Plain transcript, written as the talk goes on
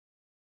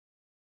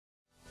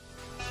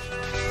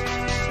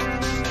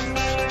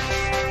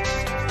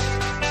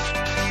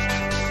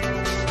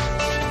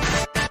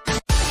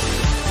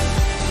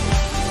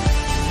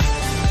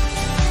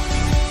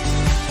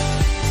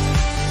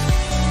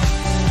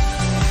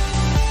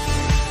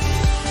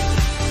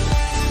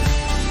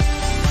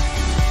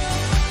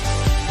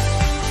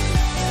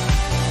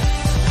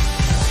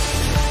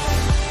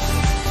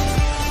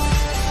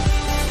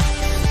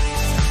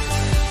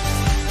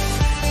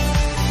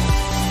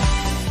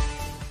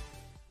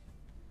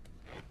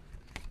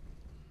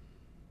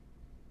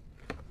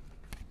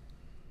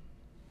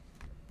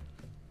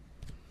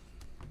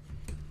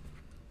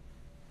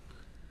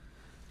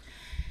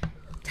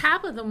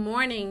top of the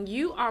morning.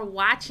 You are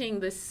watching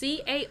the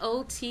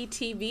CAOT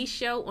TV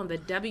Show on the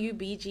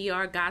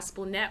WBGR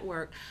Gospel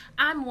Network.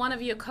 I'm one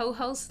of your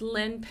co-hosts,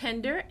 Lynn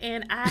Pender,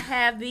 and I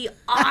have the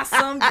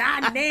awesome,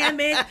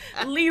 dynamic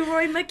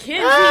Leroy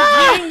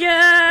McKenzie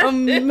Jr.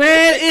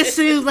 Man, it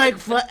seems like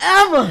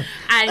forever.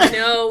 I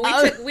know.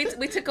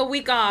 We took a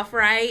week off,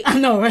 right? I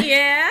know, right?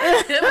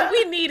 Yeah.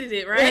 We needed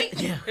it, right?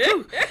 Yeah.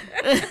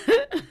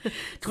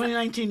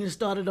 2019 has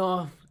started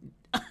off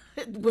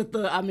with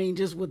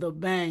a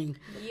bang.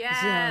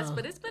 Yes,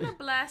 but it's been a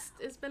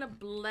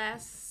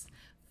blessed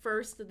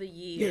first of the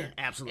year. Yeah,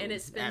 absolutely. And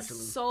it's been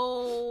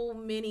so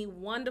many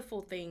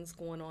wonderful things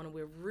going on, and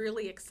we're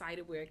really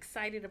excited. We're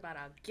excited about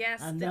our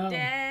guest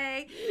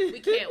today.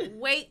 We can't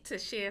wait to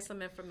share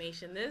some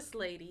information. This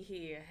lady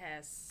here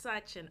has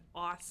such an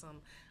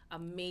awesome,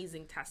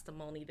 amazing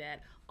testimony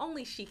that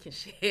only she can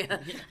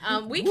share.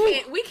 We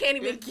can't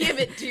even give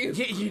it due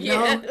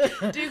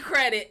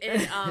credit.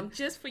 And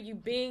just for you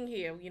being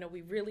here,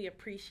 we really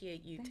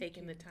appreciate you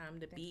taking the time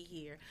to be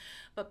here.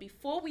 But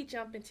before we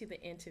jump into the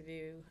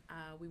interview,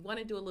 we want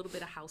to do a little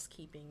bit of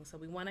housekeeping. So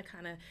we want to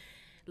kind of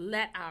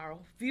let our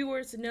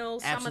viewers know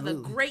some of the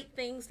great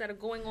things that are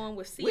going on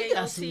with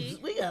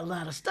CAOT. We got a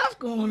lot of stuff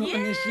going on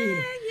this year.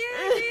 Yeah.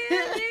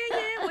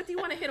 What do you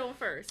want to hit on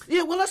first?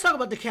 Yeah, well, let's talk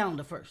about the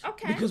calendar first.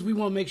 Okay. Because we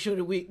want to make sure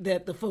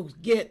that the folks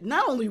get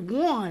not only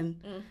one,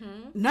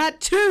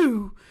 not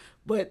two,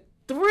 but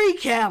 3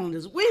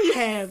 calendars. We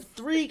have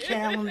 3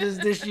 calendars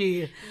this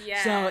year.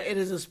 Yes. So it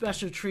is a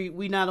special treat.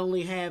 We not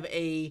only have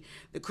the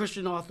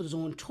Christian Authors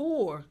on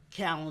Tour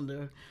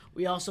calendar,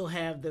 we also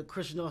have the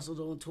Christian Authors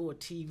on Tour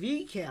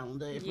TV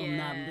calendar, if I'm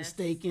not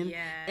mistaken.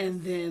 Yes.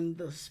 And then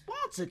the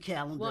sponsor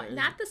calendar. Well,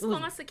 not the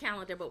sponsor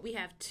calendar, but we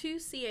have 2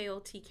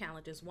 CAOT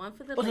calendars, one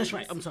for the ladies that's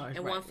right. I'm sorry.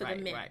 and one for the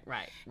men.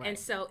 Right. And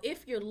so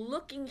if you're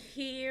looking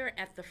here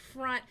at the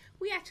front,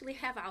 we actually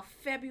have our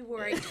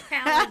February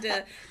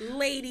calendar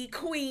lady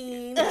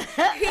queen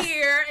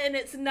here, and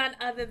it's none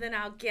other than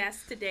our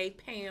guest today,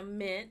 Pam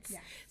Mintz.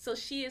 Yes. So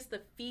she is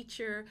the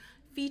featured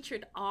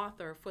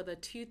author for the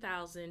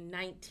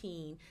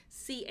 2019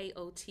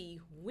 CAOT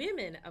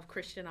Women of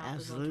Christian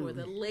Authors on Tour,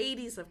 the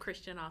Ladies of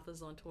Christian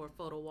Authors on Tour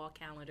photo wall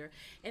calendar.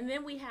 And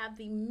then we have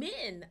the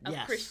Men of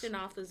Christian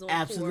Authors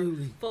on Tour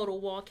photo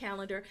wall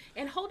calendar.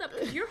 And hold up,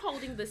 you're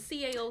holding the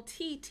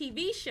CAOT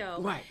TV show.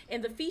 Right.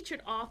 And the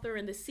featured author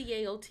in the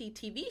CAOT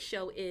TV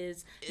show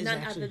is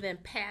none other than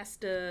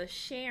Pastor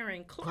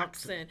Sharon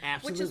Clarkson,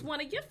 which is one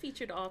of your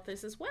featured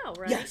authors as well,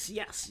 right?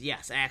 Yes.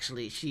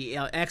 Actually, she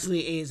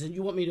actually is. And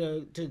you want me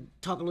to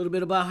talk a little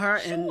bit about her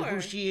and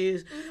who she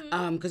is,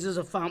 because she's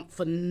a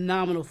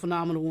phenomenal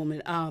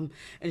woman. And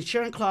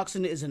Sharon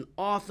Clarkson is an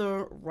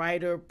author,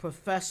 writer,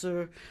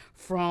 professor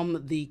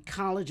from the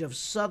College of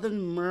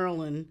Southern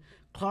Maryland.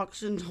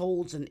 Clarkson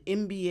holds an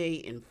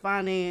MBA in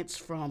finance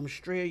from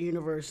Strayer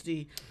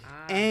University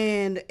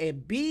and a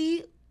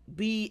BA,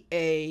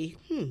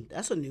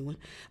 that's a new one,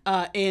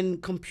 in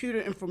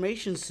computer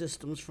information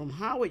systems from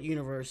Howard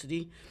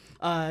University.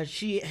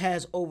 She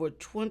has over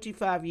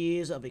 25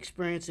 years of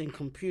experience in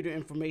computer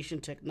information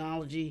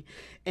technology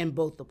in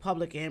both the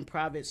public and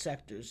private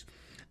sectors.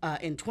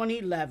 In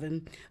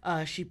 2011,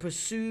 she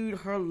pursued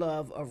her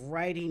love of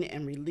writing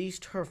and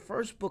released her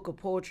first book of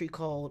poetry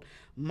called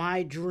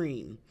My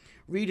Dream.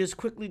 Readers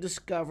quickly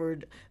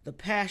discovered the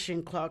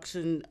passion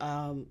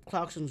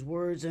Clarkson's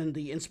words and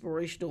the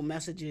inspirational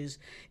messages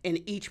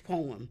in each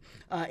poem.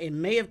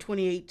 In May of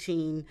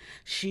 2018,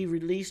 she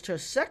released her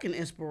second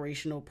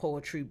inspirational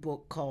poetry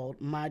book called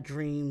My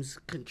Dreams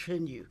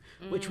Continue,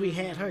 which we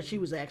had her. She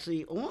was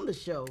actually on the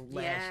show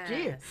last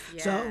year.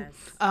 Yes. So,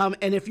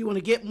 and if you want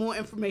to get more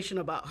information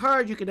about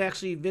her, you can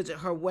actually visit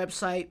her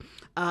website.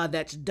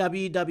 That's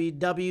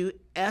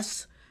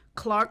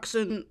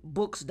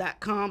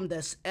www.clarksonbooks.com.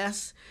 That's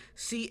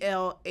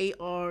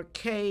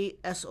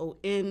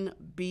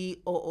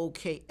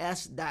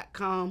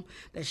SCLARKSONBOOKS.com.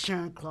 That's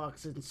Sharon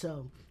Clarkson.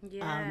 So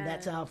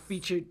that's our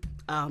featured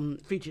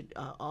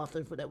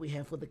author that we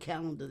have for the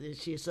calendar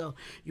this year. So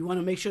you want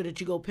to make sure that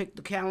you go pick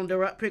the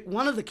calendar up, pick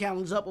one of the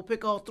calendars up, or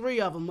pick all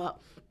 3 of them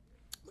up.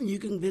 You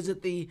can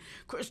visit the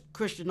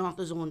Christian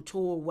Authors on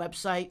Tour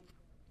website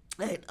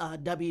at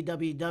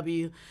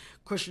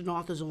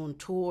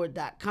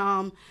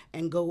www.christianauthorsontour.com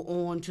and go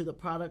on to the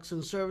products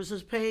and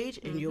services page,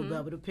 and you'll be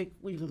able to pick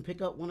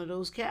up one of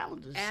those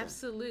calendars.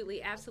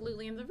 Absolutely.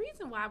 And the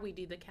reason why we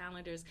do the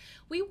calendars,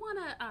 we want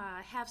to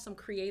have some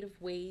creative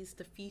ways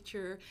to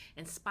feature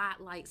and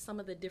spotlight some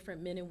of the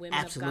different men and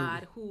women of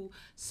God who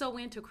sow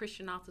into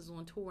Christian Authors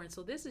on Tour. And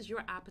so this is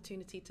your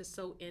opportunity to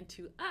sow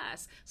into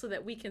us so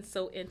that we can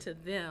sow into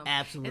them.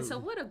 Absolutely. And so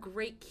what a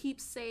great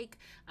keepsake.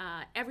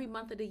 Every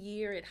month of the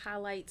year, it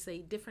highlights a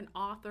different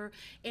author.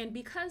 And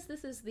because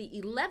this is the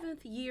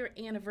 11th year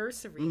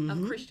anniversary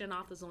of Christian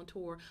Authors on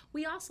Tour,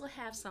 we also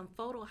have some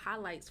photo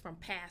highlights from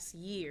past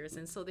years.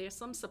 And so there's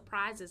some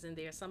surprises in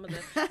there. Some of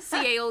the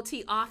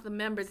CAOT author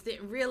members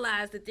didn't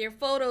realize that their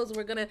photos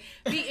were going to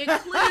be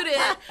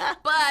included,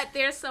 but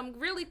there's some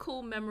really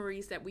cool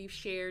memories that we've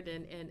shared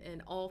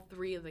in all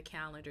three of the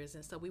calendars.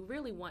 And so we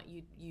really want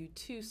you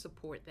to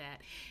support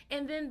that.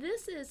 And then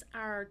this is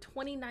our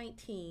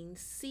 2019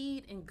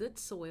 Seed in Good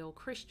Soil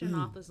Christian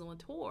Authors on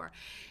Tour.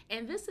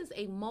 And this is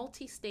a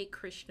multi-state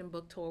Christian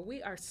book tour.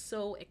 We are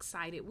so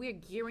excited. We're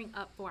gearing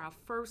up for our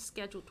first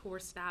scheduled tour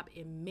stop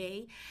in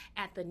May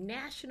at the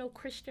National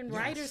Christian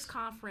Writers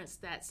Conference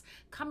that's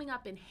coming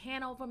up in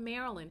Hanover,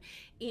 Maryland.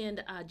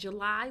 In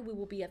July, we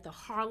will be at the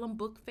Harlem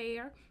Book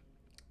Fair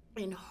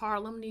in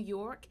Harlem, New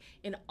York.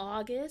 In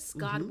August,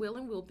 God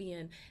willing, we'll be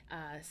in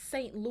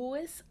St.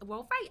 Louis,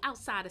 well, right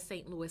outside of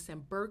St. Louis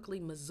in Berkeley,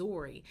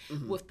 Missouri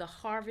with the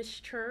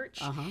Harvest Church.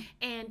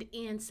 And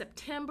in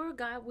September,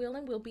 God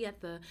willing, we'll be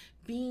at the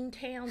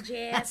Beantown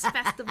Jazz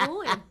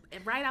Festival and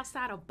right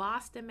outside of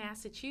Boston,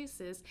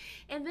 Massachusetts.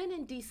 And then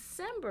in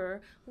December,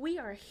 we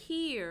are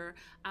here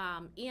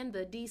in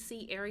the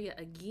DC area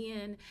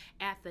again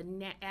at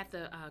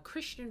the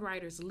Christian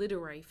Writers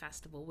Literary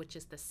Festival, which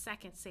is the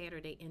second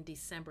Saturday in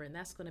December, and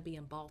that's going to be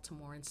in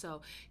Baltimore. And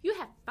so you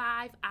have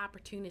 5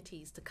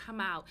 opportunities to come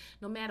out,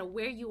 no matter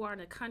where you are in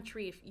the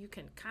country. If you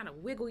can kind of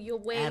wiggle your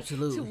way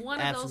to one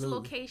of those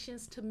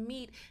locations to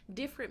meet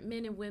different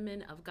men and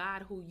women of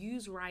God who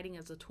use writing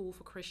as a tool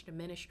for Christian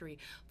ministry.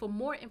 For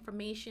more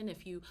information,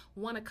 if you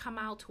want to come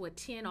out to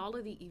attend, all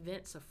of the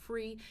events are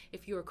free.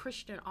 If you're a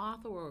Christian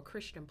author or a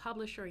Christian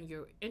publisher and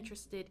you're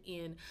interested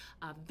in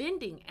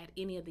vending at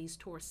any of these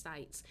tour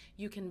sites,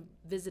 you can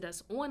visit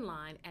us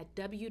online at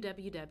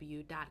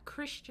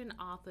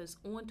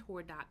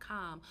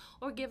www.christianauthorsontour.com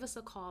or give us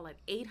a call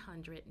at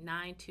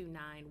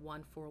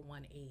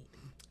 800-929-1418.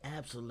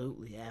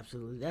 Absolutely.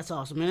 That's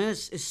awesome. And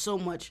it's so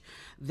much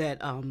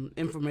that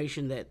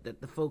information that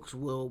the folks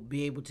will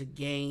be able to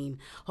gain,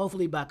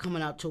 hopefully by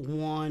coming out to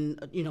one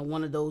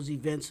of those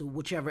events,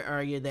 whichever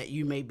area that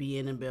you may be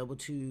in, and be able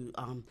to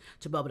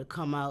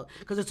come out,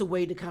 because it's a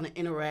way to kind of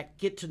interact,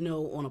 get to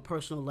know on a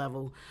personal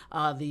level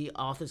the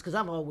authors. Because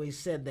I've always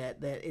said that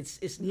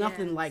it's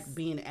nothing like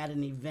being at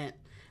an event.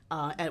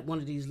 At one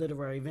of these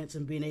literary events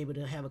and being able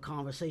to have a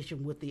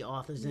conversation with the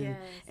authors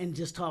and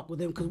just talk with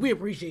them, because we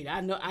appreciate it. I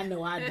know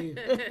I do.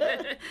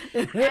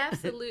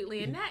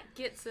 Absolutely. And that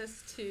gets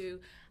us to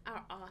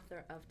our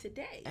author of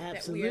today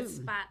that we are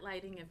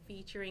spotlighting and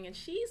featuring. And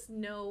she's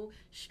no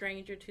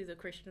stranger to the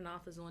Christian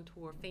Authors on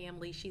Tour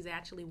family. She's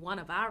actually one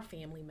of our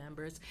family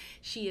members.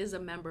 She is a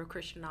member of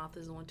Christian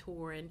Authors on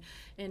Tour. And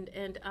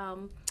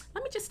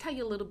let me just tell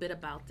you a little bit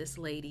about this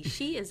lady.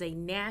 She is a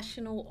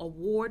national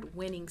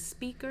award-winning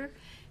speaker.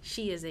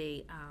 She is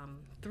a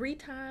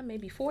 3-time,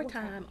 maybe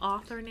 4-time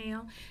author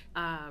now,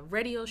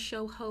 radio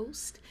show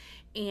host,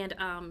 and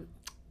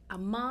a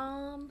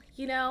mom,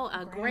 a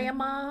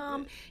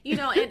grandmom,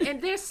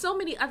 and there's so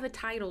many other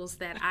titles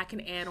that I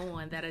can add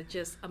on that are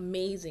just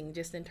amazing,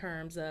 just in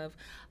terms of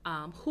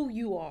who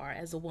you are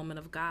as a woman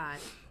of God.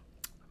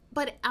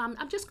 But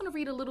I'm just going to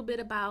read a little bit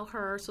about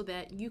her so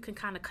that you can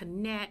kind of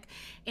connect.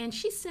 And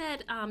she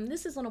said,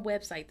 this is on a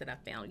website that I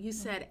found. You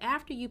said,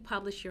 after you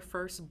published your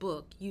first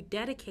book, you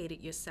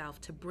dedicated yourself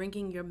to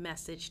bringing your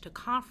message to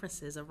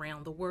conferences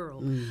around the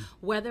world.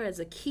 Whether as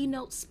a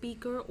keynote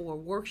speaker or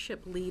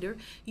worship leader,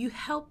 you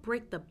helped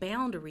break the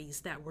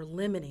boundaries that were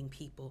limiting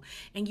people,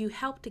 and you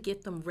helped to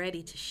get them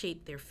ready to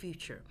shape their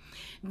future.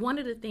 One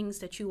of the things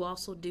that you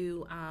also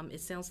do, it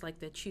sounds like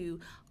that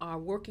you are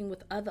working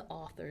with other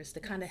authors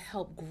to kind of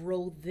help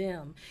grow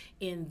them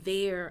in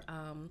their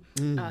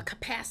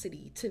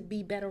capacity to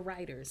be better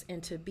writers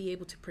and to be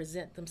able to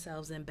present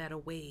themselves in better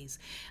ways.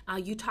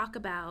 You talk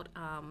about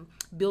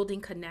building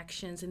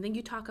connections, and then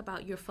you talk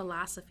about your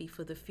philosophy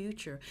for the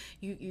future.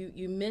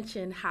 You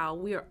mention how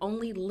we are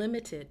only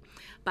limited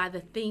by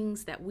the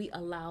things that we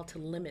allow to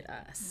limit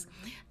us.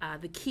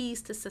 The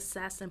keys to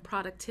success and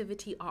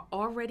productivity are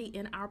already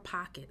in our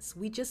pockets.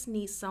 We just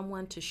need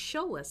someone to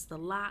show us the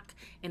lock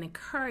and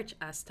encourage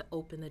us to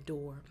open the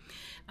door.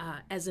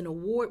 As an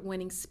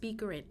award-winning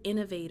speaker and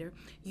innovator,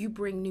 you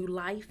bring new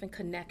life and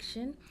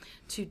connection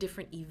to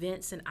different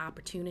events and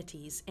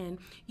opportunities, and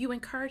you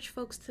encourage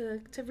folks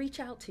to reach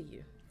out to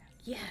you.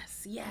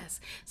 Yes.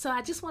 So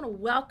I just want to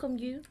welcome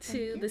you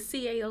to the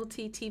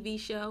CAOT TV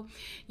show.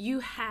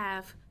 You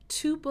have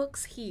 2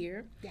 books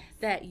here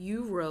that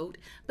you wrote,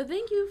 but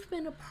then you've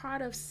been a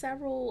part of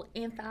several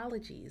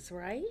anthologies,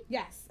 right?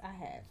 Yes, I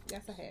have.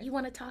 You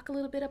want to talk a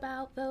little bit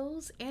about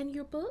those and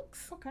your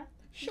books? Okay.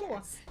 Sure.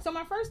 Yes. So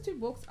my first 2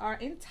 books are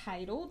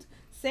entitled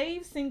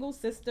Save Single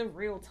Sister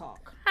Real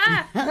Talk.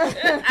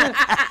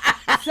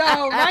 So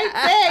right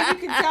there you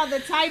can tell the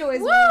title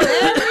is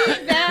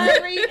very,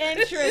 very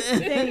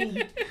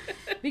interesting.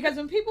 Because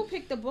when people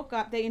pick the book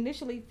up, they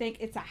initially think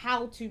it's a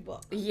how-to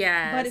book.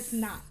 Yes. But it's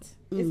not.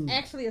 It's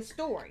actually a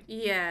story.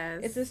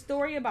 Yes. It's a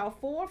story about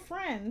 4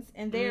 friends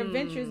and their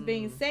adventures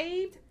being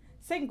saved,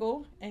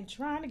 single and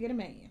trying to get a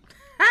man.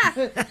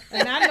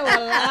 And I know a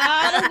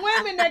lot of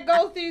women that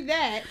go through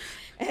that.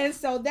 And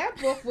so that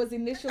book was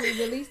initially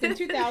released in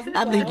 2012.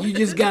 I think you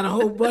just got a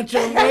whole bunch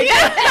of them. Hey, go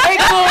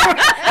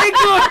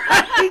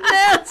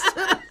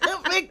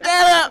pick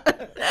that up.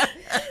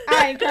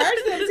 I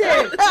encourage them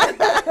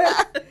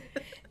to.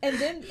 And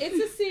then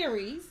it's a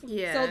series.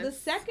 Yeah. So the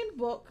second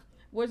book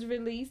was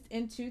released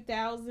in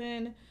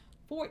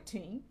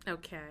 2014.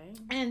 Okay.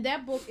 And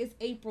that book is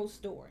April's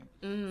story.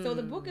 So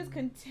the book is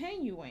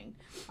continuing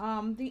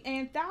the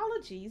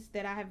anthologies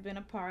that I have been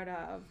a part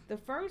of. The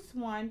first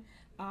one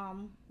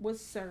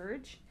was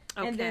Surge.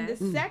 Okay. And then the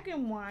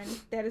second one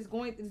that is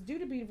due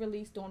to be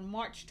released on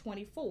March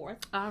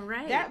 24th. All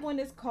right. That one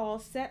is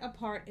called Set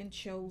Apart and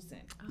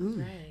Chosen. All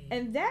right.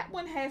 And that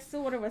one has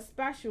sort of a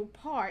special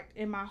part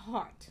in my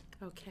heart.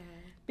 Okay.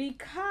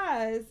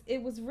 Because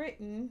it was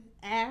written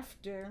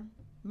after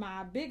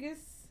my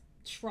biggest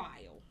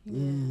trial.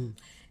 Yeah.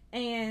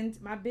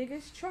 And my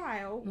biggest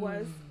trial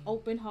was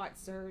open heart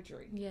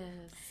surgery.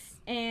 Yes.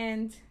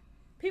 And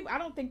I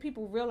don't think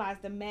people realize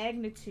the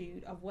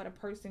magnitude of what a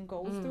person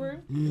goes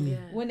through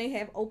when they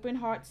have open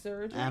heart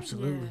surgery.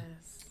 Absolutely.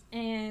 Yes.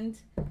 And,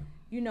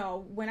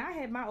 when I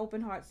had my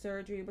open heart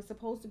surgery, it was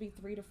supposed to be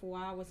 3 to 4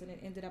 hours, and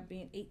it ended up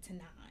being 8 to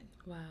 9.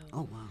 Wow.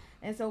 Oh, wow.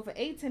 And so for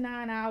 8 to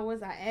 9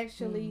 hours, I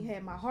actually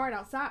had my heart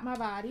outside my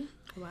body.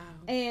 Wow.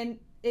 And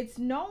it's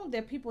known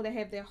that people that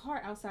have their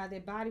heart outside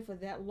their body for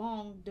that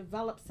long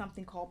develop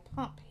something called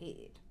pump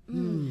head.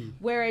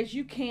 Whereas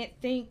you can't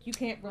think, you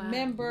can't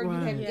remember, you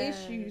have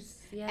issues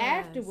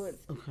afterwards.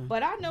 Okay.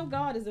 But I know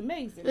God is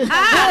amazing.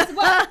 That's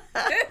what.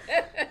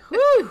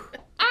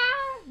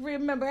 I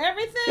remember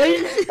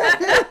everything.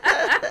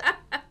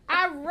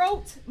 I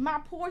wrote my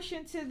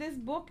portion to this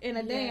book in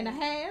a day and a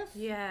half.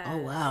 Yeah. Oh,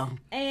 wow.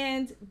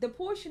 And the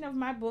portion of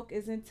my book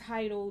is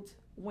entitled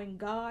When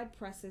God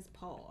Presses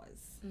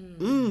Pause.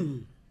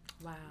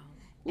 Wow.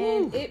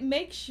 And it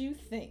makes you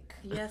think.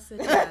 Yes, it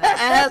does.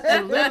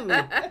 Absolutely.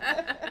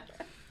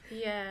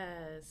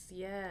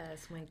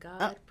 Yes. When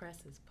God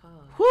presses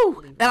pause.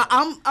 Whew. Now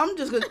I'm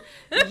just gonna.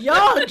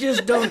 Y'all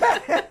just don't.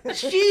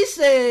 She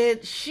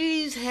said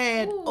she's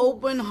had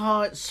open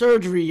heart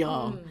surgery,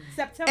 y'all.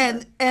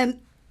 September.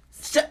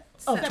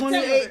 Of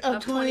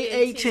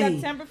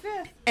 2018. September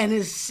 5th. And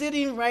is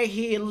sitting right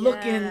here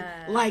looking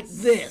like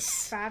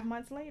this. 5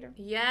 months later.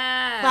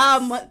 Yes.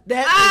 5 months.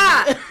 That's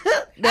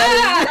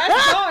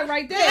God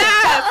right there.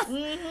 Yes.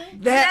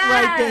 That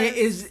right there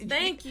is.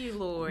 Thank you,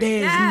 Lord.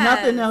 There's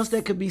nothing else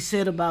that could be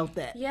said about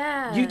that.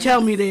 Yeah. You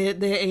tell me there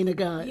ain't a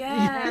God.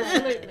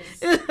 Yes.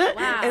 Absolutely.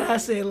 Wow. And I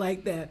say it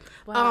like that.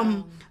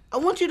 Wow. I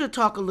want you to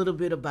talk a little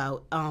bit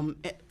about and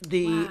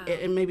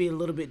maybe a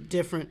little bit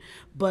different,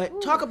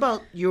 but talk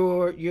about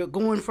your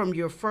going from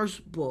your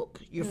first book,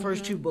 your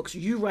first two books,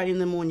 you writing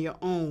them on your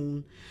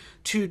own,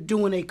 to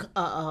doing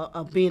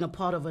a being a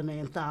part of an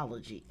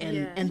anthology,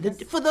 and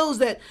for those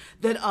that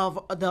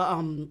are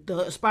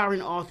the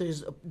aspiring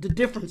authors, the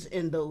difference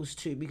in those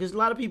two, because a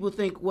lot of people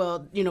think, well,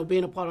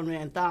 being a part of an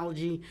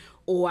anthology,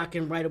 or I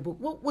can write a book.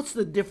 What's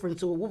the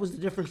difference, or what was the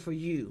difference for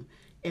you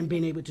in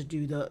being able to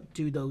do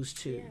those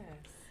two? Yes.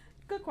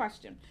 Good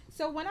question.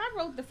 So when I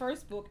wrote the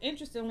first book,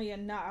 interestingly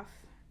enough,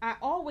 I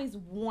always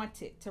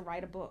wanted to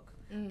write a book,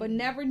 but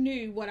never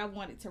knew what I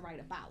wanted to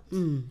write about.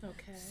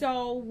 Okay.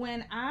 So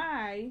when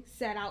I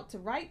set out to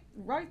write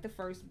the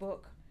first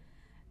book,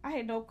 I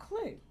had no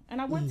clue.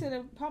 And I went to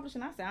the publisher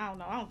and I said, I don't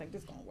know, I don't think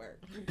this is going to work.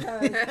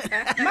 Because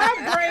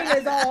my brain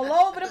is all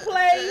over the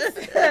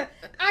place.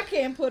 I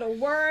can't put a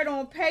word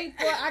on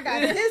paper. I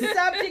got this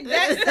subject,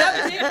 that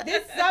subject,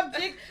 this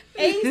subject,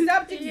 A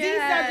subject, Z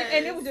subject.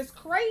 And it was just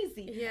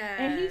crazy. Yes.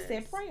 And he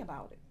said, pray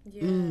about it.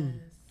 Yes.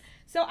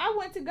 So I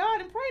went to God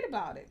and prayed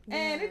about it.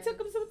 And it took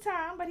him some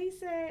time, but he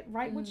said,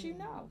 write what you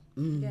know.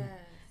 Yes.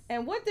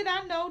 And what did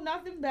I know?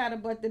 Nothing better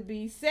but to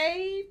be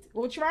saved,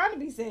 or trying to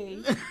be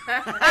saved,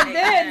 and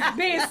then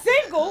being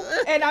single,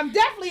 and I'm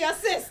definitely a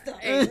sister.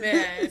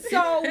 Amen.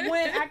 So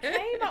when I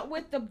came up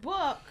with the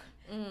book,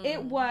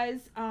 it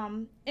was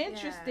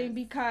interesting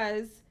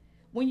because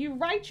when you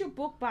write your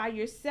book by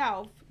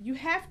yourself, you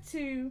have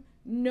to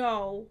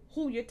know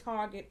who your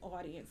target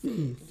audience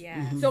is.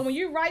 Yeah. So when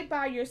you write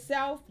by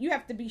yourself, you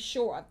have to be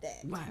sure of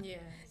that. Right.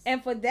 Yes.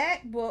 And for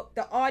that book,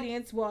 the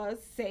audience was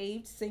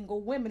saved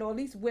single women, or at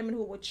least women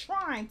who were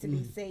trying to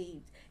be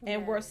saved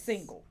and were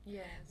single.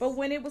 Yes. But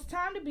when it was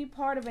time to be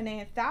part of an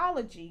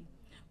anthology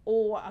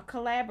or a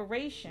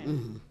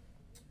collaboration,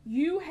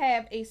 you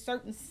have a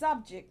certain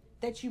subject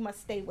that you must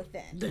stay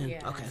within.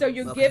 Yeah. Okay. So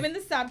you're given the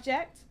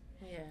subject,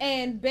 Yeah.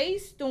 and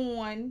based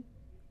on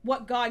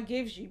what God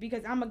gives you,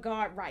 because I'm a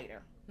God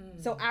writer,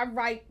 so I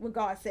write what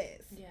God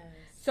says. Yes.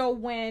 So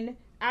when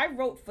I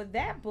wrote for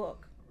that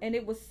book, and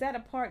it was set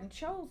apart and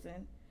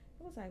chosen,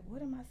 I was like,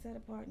 what am I set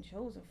apart and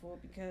chosen for?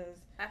 Because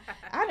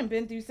I done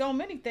been through so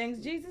many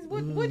things. Jesus,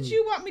 what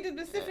you want me to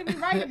specifically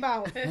write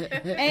about?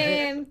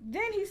 And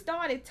then he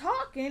started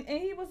talking, and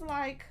he was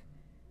like,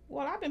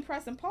 well, I've been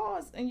pressing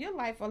pause in your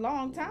life for a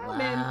long time,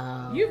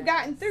 and you've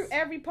gotten through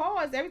every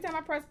pause. Every time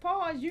I press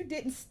pause, you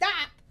didn't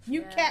stop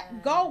You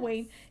kept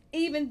going,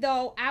 even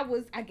though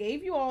I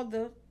gave you all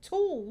the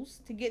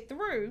tools to get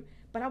through,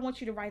 but I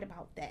want you to write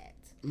about that.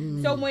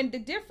 So when the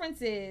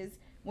difference is,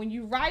 when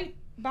you write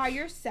by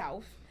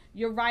yourself,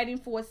 you're writing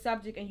for a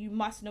subject and you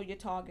must know your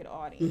target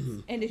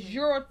audience. And it's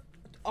your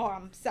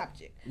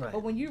subject. Right.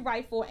 But when you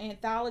write for an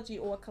anthology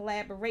or a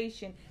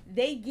collaboration,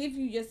 they give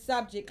you your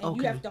subject and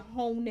you have to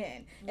hone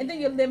in. And then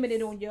you're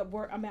limited on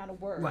your amount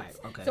of words. Right.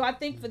 Okay. So I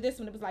think for this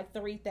one, it was like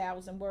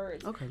 3,000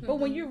 words. Okay. But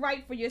when you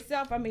write for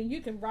yourself, I mean,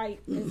 you can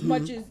write as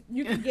much as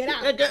you can get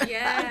out.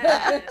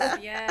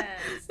 Yes.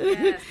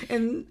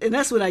 And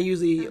that's what I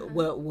usually,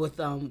 with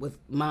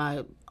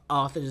my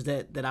authors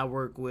that I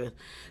work with,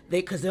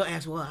 because they'll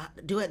ask, well,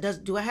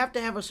 do I have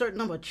to have a certain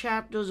number of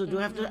chapters, or do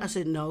I have to? I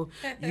said, no,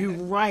 you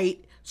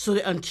write so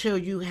that until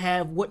you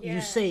have what you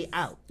say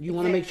out. You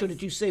want to make sure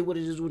that you say what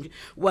it is,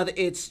 whether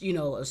it's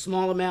a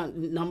small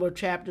number of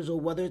chapters, or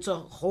whether it's a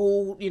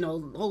whole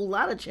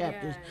lot of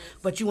chapters.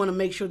 But you want to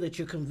make sure that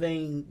you're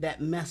conveying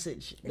that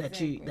message that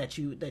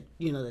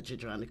you're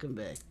trying to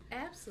convey.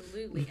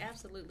 Absolutely.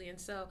 And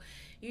so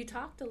you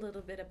talked a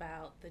little bit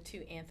about the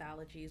two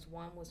anthologies.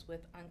 One was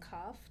with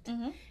Uncuffed,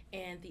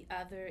 and the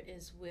other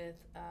is with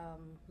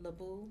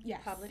Laboo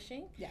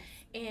Publishing. Yes.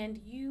 And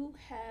you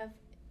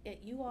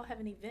all have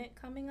an event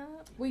coming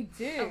up? We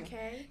do.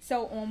 Okay.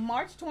 So on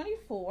March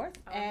 24th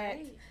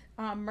at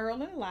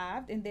Merlin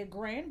Live in their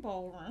grand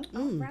ballroom.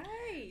 All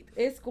right.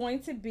 It's going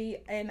to be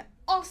an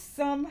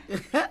awesome.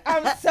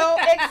 I'm so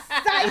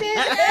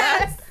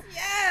excited.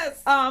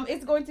 Yes.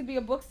 It's going to be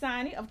a book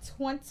signing of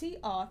 20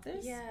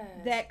 authors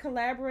that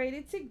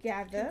collaborated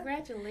together.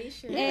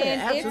 Congratulations.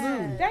 And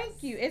absolutely.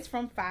 Thank you. It's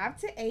from 5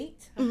 to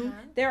 8.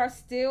 There are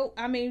still,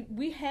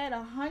 we had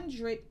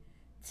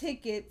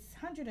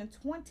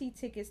 120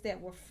 tickets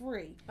that were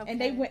free, and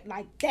they went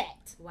like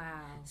that.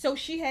 Wow. So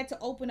she had to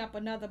open up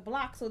another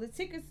block. So the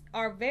tickets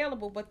are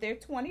available, but they're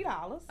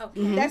 $20.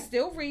 Okay. That's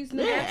still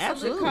reasonable. Yeah,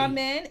 absolutely. To come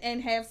in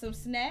and have some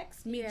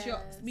snacks, meet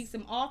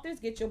some authors,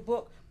 get your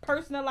book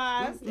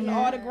personalized and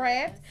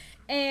autographed.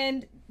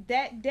 And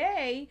that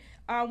day,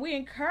 we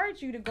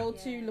encourage you to go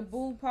to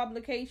Laboo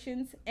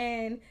Publications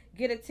and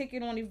get a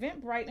ticket on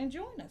Eventbrite and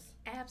join us.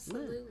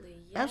 Absolutely.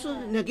 Yes.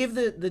 Absolutely. Now give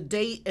the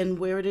date and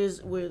where it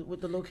is,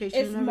 with the location.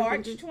 It's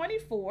March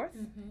 24th.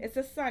 It's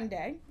a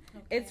Sunday.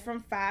 Okay. It's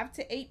from 5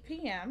 to 8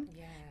 p.m.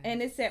 Yes. And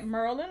it's at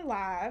Merlin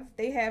Live.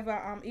 They have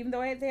even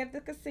though they have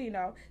the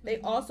casino, they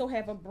also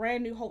have a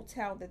brand new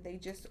hotel that they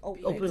just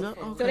opened up.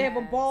 Okay. So they have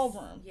a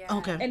ballroom. Yes.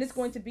 Okay. And it's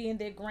going to be in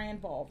their grand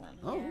ballroom.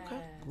 Oh,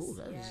 okay. Cool.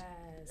 That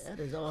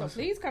is awesome. So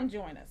please come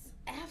join us.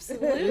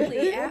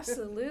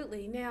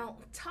 Absolutely. Now,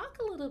 talk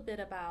a little bit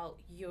about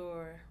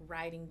your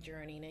writing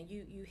journey. Now,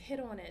 you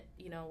hit on it,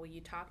 where you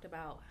talked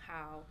about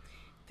how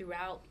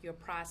throughout your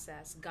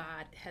process,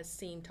 God has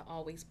seemed to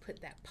always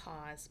put that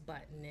pause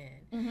button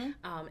in.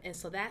 And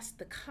so that's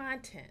the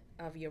content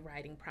of your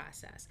writing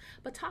process.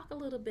 But talk a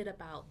little bit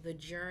about the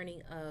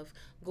journey of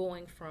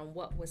going from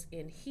what was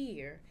in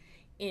here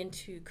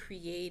into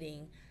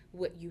creating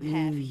what you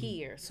have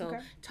here. So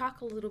talk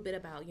a little bit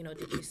about,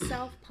 did you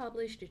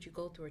self-publish? Did you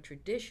go through a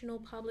traditional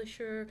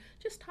publisher?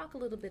 Just talk a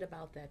little bit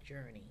about that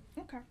journey.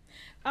 Okay.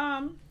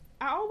 I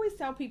always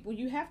tell people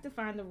you have to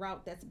find the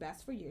route that's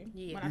best for you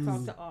when I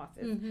talk to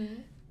authors.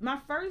 My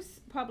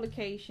first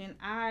publication,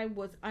 I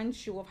was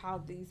unsure of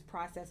how these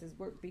processes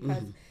work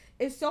because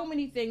it's so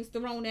many things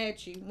thrown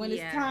at you when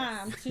it's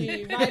time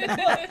to write a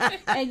book,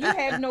 and you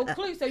have no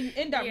clue. So you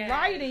end up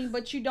writing,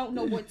 but you don't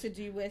know what to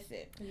do with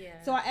it.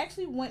 So I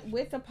actually went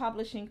with a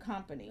publishing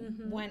company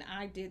when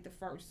I did the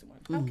first one.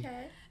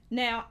 Okay.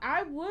 Now,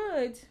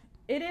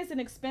 it is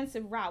an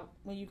expensive route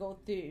when you go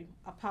through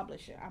a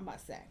publisher, I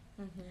must say.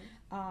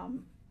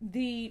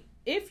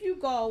 If you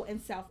go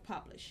and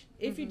self-publish,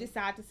 if you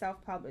decide to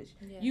self-publish,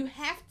 you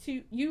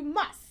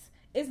must.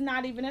 It's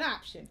not even an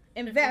option.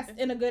 Invest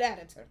in a good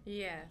editor.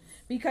 Yes.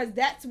 Because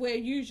that's where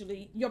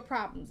usually your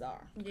problems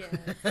are. Yes.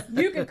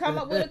 You can come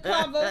up with a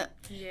cover.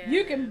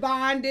 You can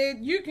bind it.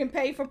 You can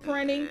pay for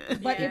printing.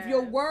 But if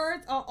your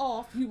words are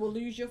off, you will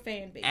lose your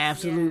fan base.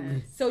 Absolutely.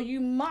 Yes. So you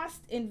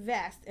must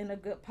invest in a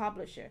good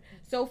publisher.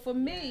 So for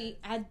me,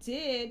 I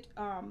did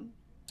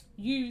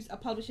use a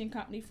publishing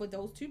company for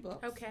those 2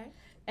 books. Okay.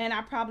 And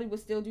I probably would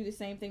still do the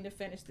same thing to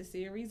finish the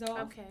series off.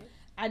 Okay.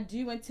 I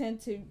do intend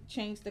to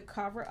change the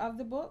cover of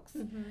the books,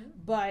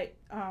 but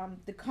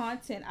the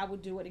content, I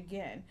would do it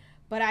again.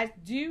 But I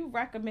do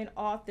recommend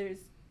authors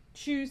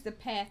choose the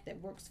path that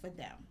works for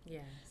them.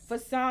 Yes. For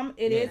some,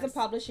 it is a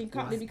publishing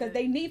company because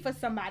they need for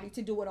somebody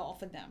to do it all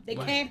for them. They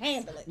can't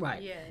handle it.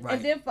 Right. Yes.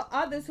 And then for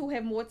others who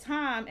have more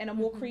time and are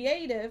more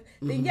creative,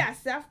 then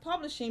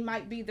self-publishing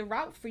might be the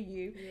route for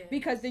you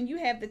because then you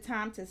have the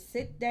time to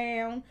sit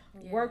down,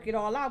 work it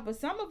all out. But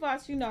some of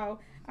us,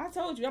 I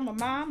told you, I'm a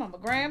mom, I'm a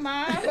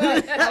grandma, I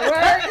work,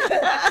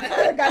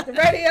 I got the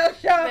radio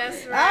show.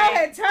 That's right. I don't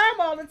have time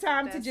all the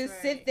time to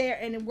just sit there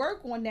and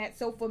work on that.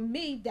 So for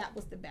me, that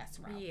was the best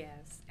route.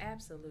 Yes,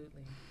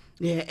 absolutely.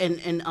 Yeah,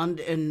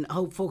 and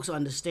hope folks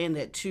understand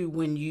that too.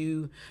 When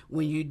you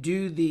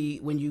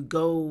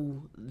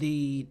go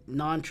the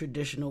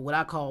non-traditional, what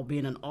I call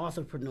being an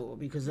authorpreneur,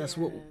 because that's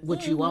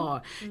what you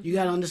are. You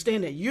got to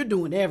understand that you're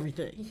doing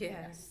everything.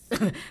 Yes.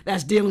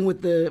 That's dealing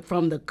with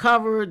from the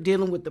cover,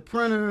 dealing with the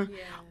printer. Yeah.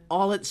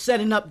 All it's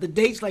setting up the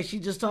dates, like she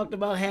just talked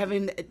about.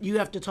 You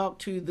have to talk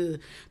to the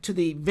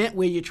event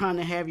where you're trying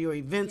to have your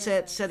events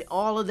at.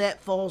 All of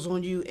that falls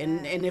on you,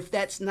 and if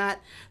that's not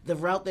the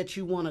route that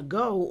you want to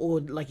go, or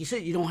like you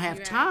said, you don't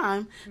have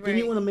time, then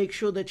you want to make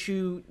sure that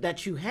you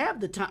have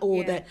the time,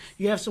 or that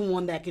you have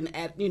someone that can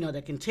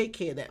that can take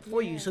care of that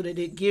for you, so that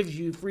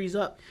it frees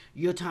up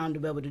your time to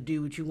be able to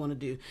do what you want to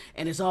do.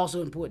 And it's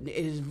also important.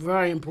 It is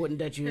very important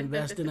that you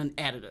invest in an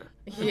editor.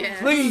 Yes.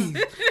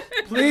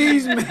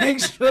 Please make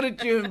sure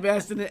that you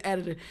invest in an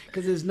editor,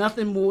 because there's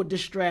nothing more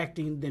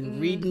distracting than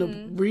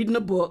reading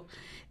a book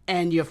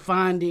and you're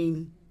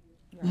finding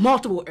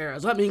multiple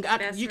errors. I mean,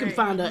 you can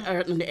find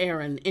an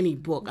error in any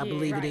book, I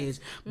believe it is,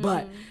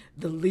 but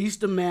the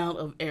least amount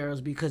of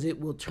errors, because it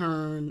will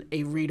turn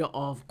a reader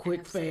off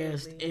quick,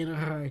 fast, in a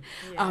hurry.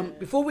 Yes.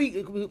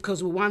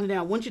 Because we're winding down,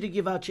 I want you to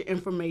give out your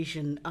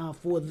information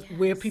for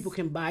where people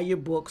can buy your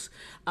books,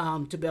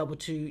 to be able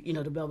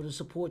to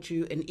support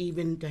you, and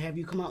even to have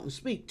you come out and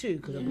speak too,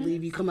 because I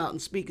believe you come out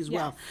and speak as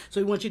well. So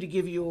we want you to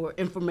give your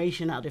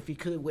information out, if you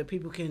could, where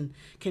people can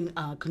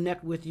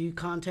connect with you,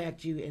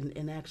 contact you,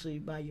 and actually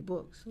buy your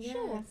books. Yes.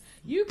 Sure.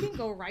 You can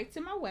go right to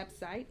my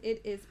website.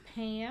 It is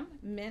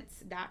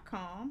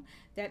PamMintz.com.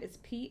 That is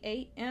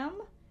PAMMI,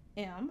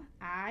 N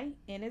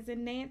as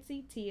in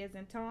Nancy, T as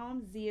in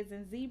Tom, Z as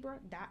in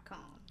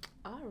zebra.com.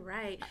 All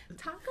right.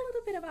 Talk a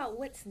little bit about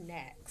what's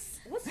next.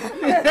 What's next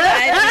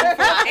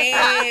for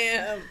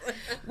Pam?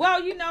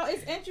 Well,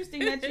 it's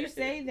interesting that you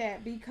say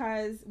that,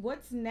 because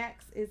what's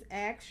next is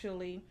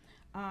actually,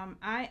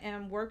 I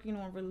am working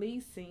on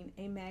releasing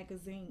a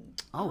magazine.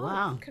 Oh,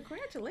 wow.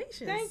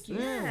 Congratulations. Thank you.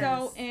 Yes.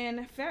 So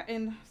in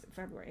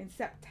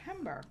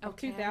September of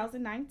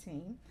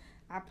 2019,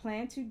 I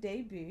plan to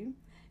debut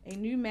a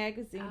new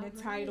magazine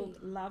entitled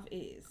Love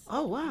Is.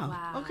 Oh,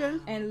 wow. Okay.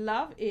 And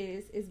Love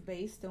Is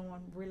based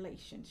on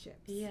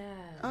relationships. Yeah.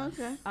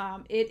 Okay.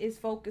 It is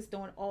focused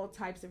on all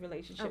types of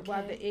relationships,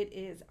 whether it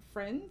is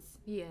friends,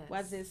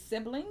 whether it's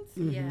siblings,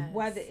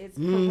 whether it's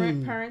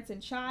parents and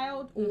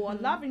child, or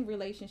loving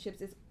relationships.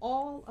 It's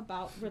all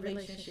about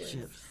relationships.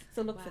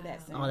 So look for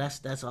that soon. Oh,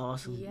 that's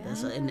awesome.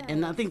 Yes.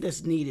 And I think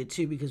that's needed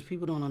too, because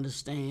people don't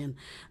understand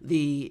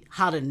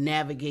how to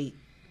navigate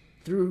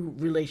through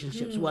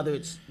relationships, whether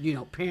it's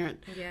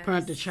parent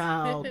to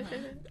child,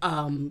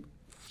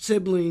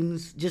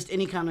 siblings, just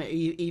any kind of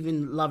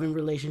even loving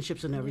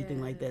relationships and everything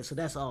like that. So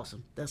that's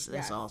awesome.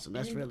 That's awesome.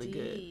 That's really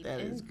good. That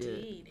is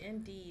good.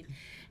 Indeed.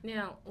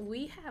 Now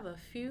we have a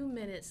few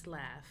minutes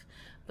left,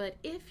 but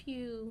if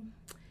you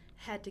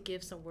had to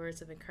give some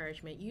words of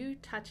encouragement, you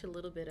touch a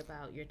little bit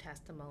about your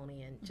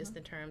testimony, and just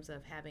in terms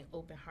of having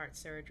open heart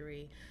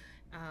surgery.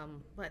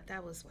 But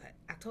that was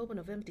October,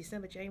 November,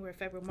 December, January,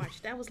 February, March.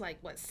 That was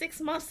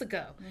 6 months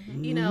ago,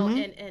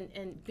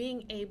 and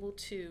being able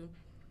to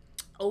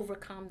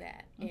overcome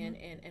that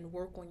and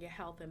work on your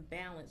health and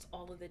balance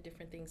all of the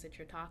different things that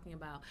you're talking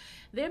about.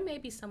 There may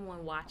be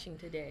someone watching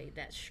today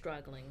that's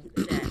struggling,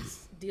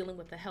 that's dealing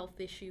with a health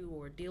issue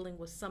or dealing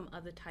with some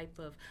other type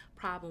of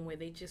problem where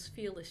they just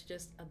feel it's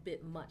just a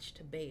bit much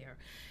to bear.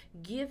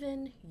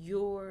 Given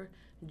your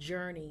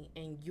journey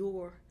and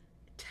your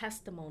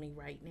testimony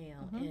right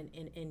now,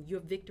 and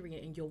your victory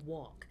and your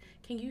walk,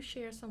 can you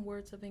share some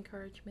words of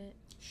encouragement?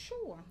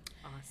 Sure.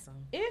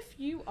 Awesome. If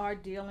you are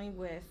dealing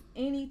with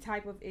any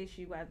type of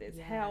issue, whether it's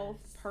health,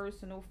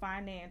 personal,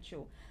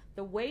 financial,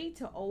 the way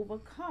to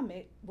overcome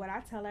it, what I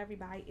tell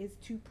everybody, is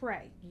to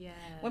pray. Yes.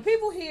 When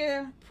people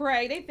hear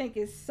pray, they think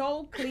it's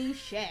so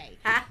cliche.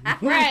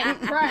 Pray.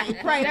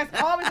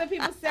 That's always what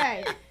people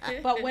say.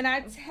 But when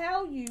I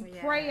tell you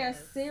prayer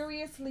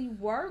seriously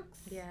works,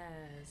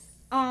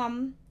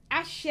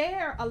 I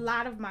share a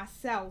lot of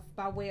myself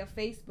by way of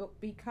Facebook,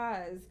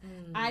 because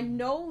I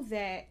know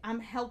that I'm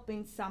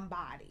helping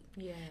somebody.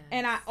 Yes.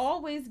 And I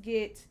always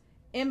get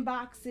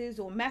inboxes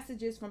or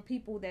messages from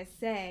people that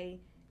say,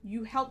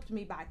 you helped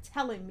me by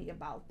telling me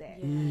about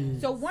that.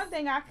 Yes. So one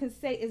thing I can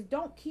say is,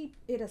 don't keep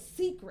it a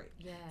secret.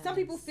 Yes. Some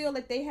people feel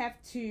that they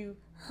have to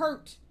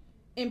hurt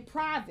in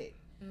private.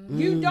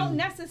 You don't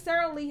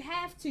necessarily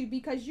have to,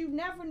 because you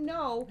never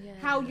know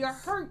how your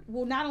hurt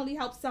will not only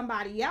help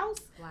somebody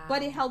else,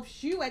 but it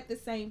helps you at the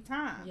same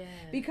time. Yes.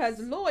 Because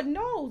Lord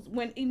knows,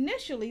 when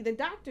initially the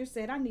doctor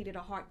said I needed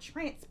a heart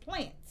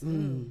transplant,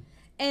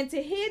 and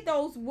to hear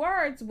those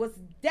words was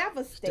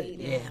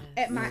devastating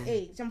at my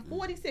age. I'm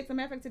 46. As a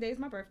matter of fact, today is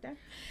my birthday.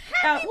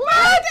 Happy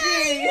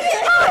birthday!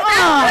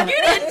 You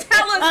didn't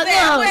tell us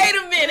that. Wait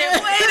a minute.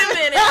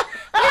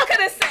 You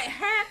could have said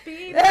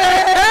happy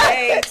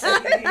birthday to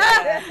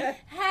you.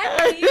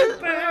 Happy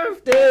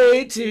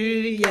birthday to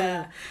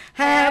you.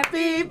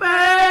 Happy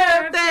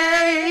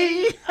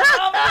birthday.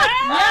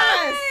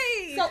 Yes.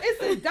 So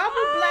it's a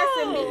double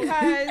blessing,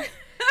 because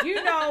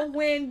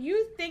when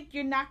you think think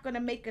you're not going to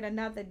make it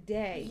another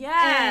day.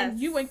 Yes. And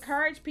you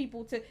encourage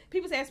people say,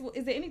 well,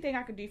 is there anything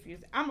I can do for you?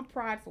 I'm a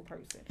prideful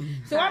person.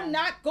 So I'm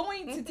not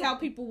going to tell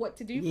people what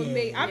to do for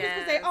me. I'm just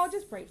going to say, oh,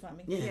 just pray for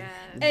me. Yes.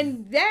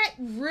 And that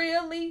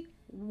really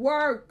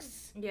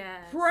works.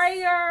 Yes.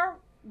 Prayer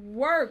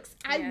works.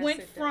 Yes, I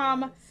went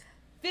from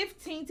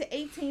 15 to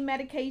 18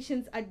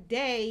 medications a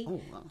day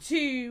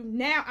to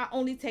now I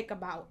only take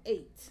about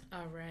 8.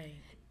 All right.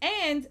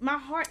 And my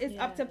heart is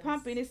up to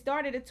pumping. It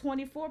started at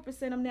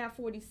 24%. I'm now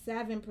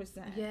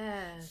 47%.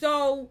 Yes.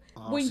 So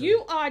when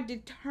you are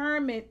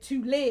determined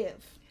to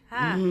live,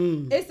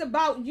 it's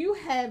about you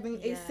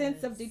having a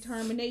sense of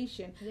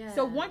determination. Yes.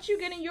 So once you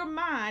get in your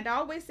mind, I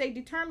always say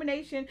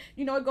determination,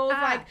 it goes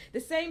like the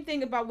same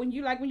thing about when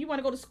you want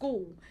to go to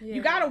school. Yeah.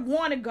 You got to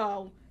want to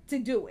go to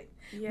do it.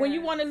 Yes. When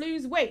you want to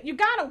lose weight, you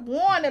got to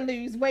want to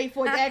lose weight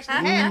for it to actually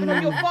happen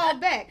or you'll fall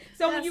back.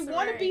 So when you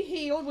want to be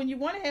healed, when you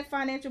want to have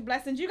financial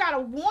blessings, you got to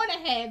want to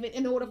have it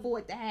in order for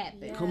it to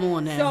happen. Yes. Come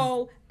on now.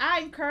 So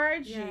I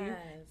encourage you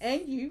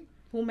and you,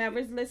 whomever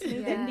is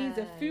listening that needs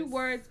a few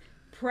words,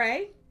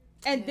 pray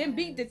and then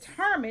be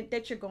determined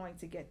that you're going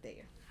to get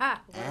there.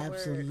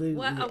 Absolutely.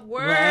 What a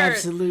word. Well,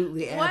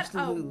 absolutely. What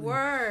a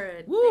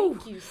word. Woo.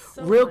 Thank you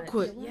so real much.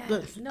 Quick.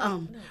 Yes.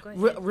 Go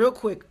ahead. Real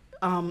quick.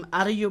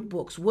 Out of your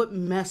books, what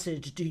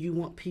message do you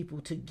want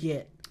people to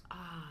get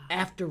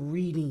after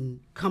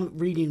reading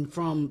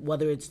from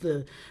whether it's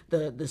the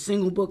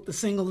single book, the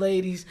single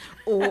ladies,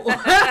 or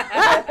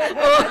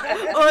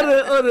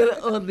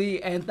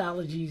the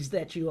anthologies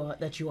that you are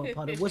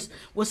part of?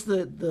 What's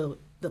the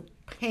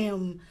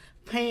Pam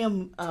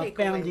founding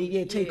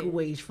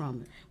takeaways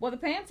from it? Well, the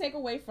Pam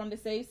takeaway from the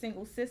Saved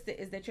Single Sister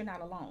is that you're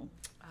not alone.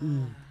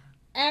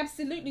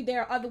 Absolutely,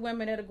 there are other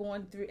women that are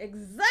going through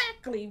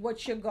exactly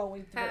what you're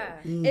going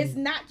through. It's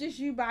not just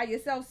you by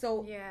yourself.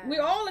 So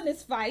we're all in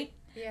this fight.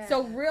 Yeah.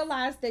 So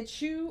realize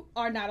that you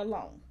are not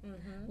alone.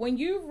 When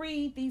you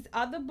read these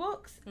other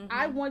books,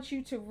 I want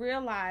you to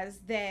realize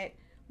that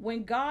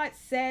when God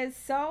says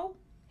so,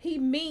 He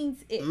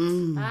means it.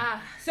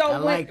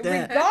 So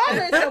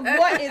regardless of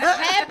what is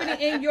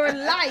happening in your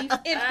life,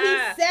 if He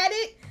said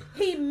it,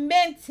 He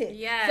meant it.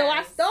 Yes. So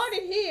I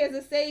started here as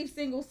a saved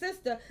single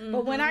sister,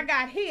 but when I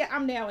got here,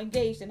 I'm now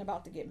engaged and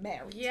about to get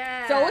married.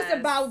 Yes. So it's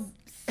about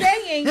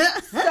saying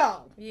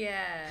so.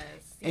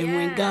 Yes. And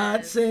when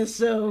God says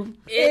so,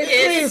 it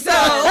is so.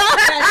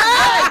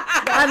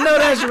 I know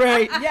that's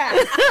right.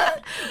 Yes.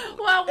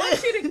 Well, I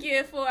want you to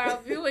give for our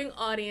viewing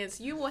audience,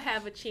 you will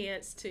have a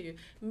chance to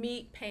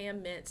meet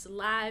Pam Mintz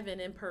live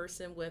and in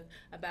person with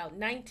about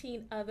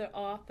 19 other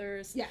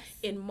authors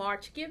in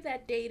March. Give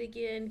that date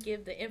again,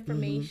 give the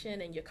information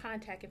and your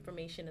contact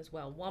information as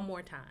well. One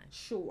more time.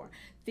 Sure.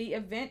 The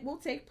event will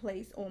take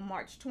place on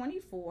March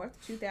 24th,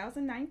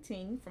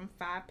 2019 from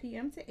 5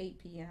 p.m. to 8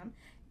 p.m.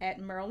 at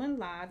Maryland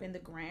Live in the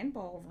Grand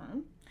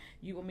Ballroom.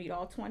 You will meet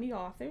all 20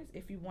 authors.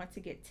 If you want to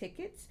get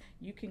tickets,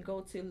 you can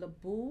go to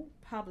LaBoo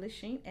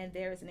Publishing, and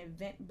there is an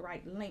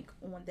Eventbrite link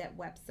on that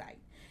website.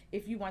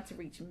 If you want to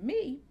reach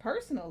me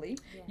personally,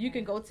 you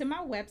can go to my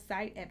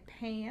website at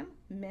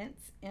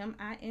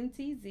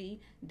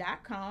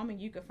PamMintz.com,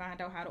 and you can find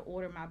out how to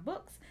order my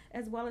books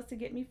as well as to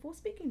get me for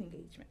speaking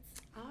engagements.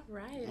 All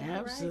right.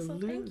 Absolutely. So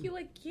thank you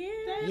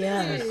again.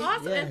 Yes.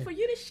 Awesome. Yes. And for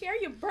you to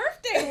share your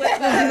birthday with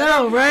us. I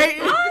know, right?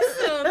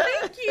 Awesome.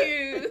 Thank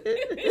you.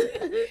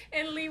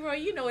 And Leroy,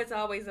 it's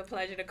always a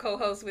pleasure to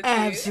co-host with you.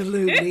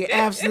 Absolutely.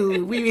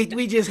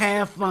 We just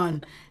have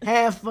fun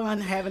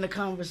having a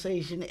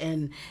conversation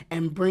and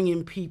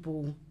bringing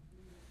people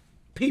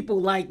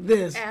like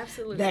this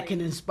that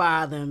can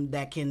inspire them,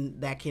 that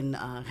can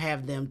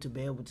have them to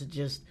be able to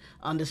just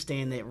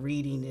understand that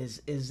reading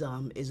is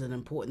an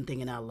important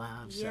thing in our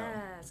lives.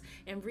 Yes,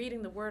 and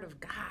reading the Word of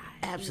God.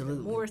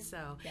 Absolutely. Even more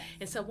so. Yes.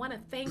 And so I want to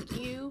thank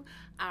you,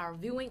 our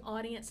viewing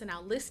audience and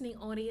our listening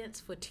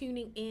audience, for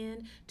tuning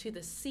in to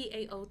the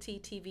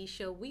CAOT TV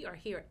show. We are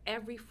here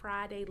every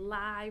Friday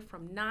live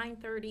from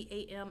 9:30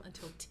 a.m.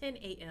 until 10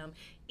 a.m.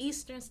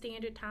 Eastern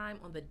Standard Time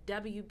on the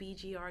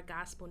WBGR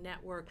Gospel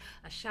Network.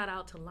 A shout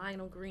out to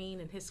Lionel Green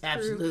and his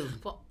crew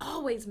for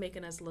always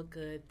making us look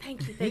good.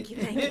 Thank you.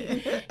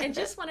 And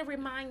just want to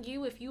remind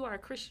you, if you are a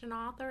Christian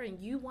author and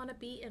you want to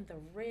be in the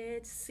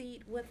red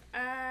seat with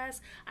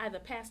us, either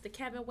Pastor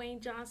Kevin Wayne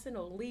Johnson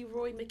or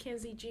Leroy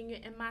McKenzie Jr.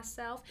 and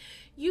myself,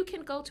 you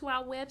can go to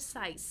our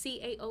website,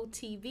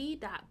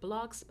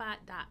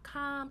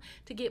 caotv.blogspot.com,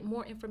 to get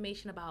more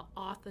information about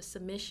author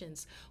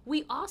submissions.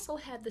 We also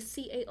have the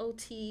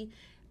CAOT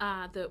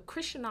the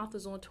Christian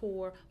Authors on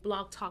Tour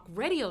Blog Talk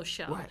radio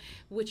show,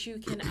 which you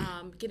can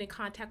get in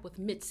contact with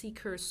Mitzi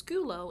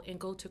Kurskulo and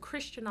go to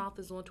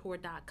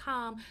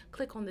ChristianAuthorsOnTour.com,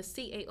 click on the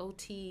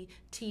CAOT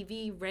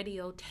TV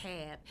radio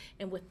tab.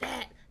 And with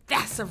that,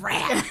 that's a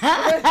wrap.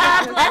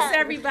 God bless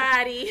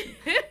everybody.